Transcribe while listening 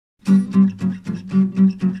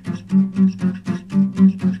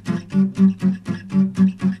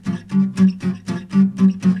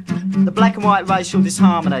The black and white racial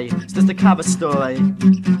disharmony is just a cover story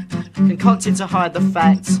concocted to hide the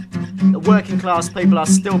fact that working class people are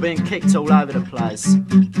still being kicked all over the place.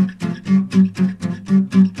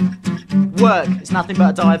 Work is nothing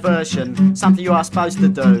but a diversion, something you are supposed to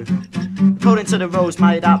do according to the rules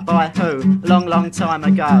made up by who a long, long time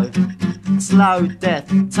ago. A slow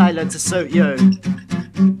death tailored to suit you,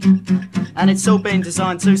 and it's all been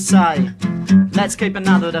designed to say, let's keep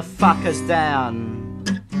another of the fuckers down.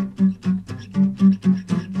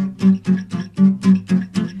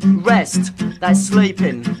 Rest, that's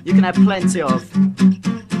sleeping, you can have plenty of.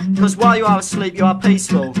 Because while you are asleep you are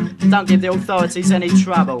peaceful, don't give the authorities any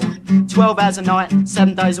trouble. 12 hours a night,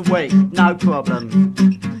 7 days a week, no problem.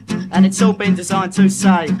 And it's all been designed to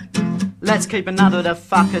say, let's keep another of the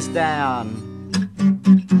fuckers down.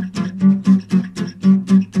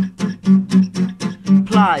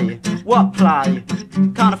 Play, what play?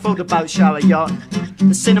 Can't afford a boat show, a yacht.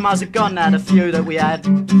 The cinemas are gone now, the few that we had.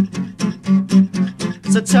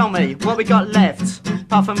 So tell me, what we got left,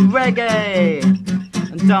 apart from reggae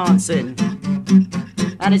and dancing?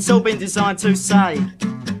 And it's all been designed to say,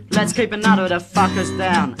 let's keep another of the fuckers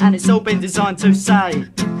down. And it's all been designed to say,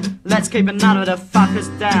 let's keep another of the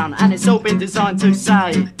fuckers down. And it's all been designed to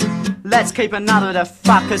say, let's keep another of the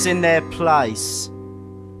fuckers in their place.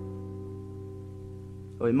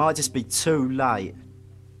 Or it might just be too late.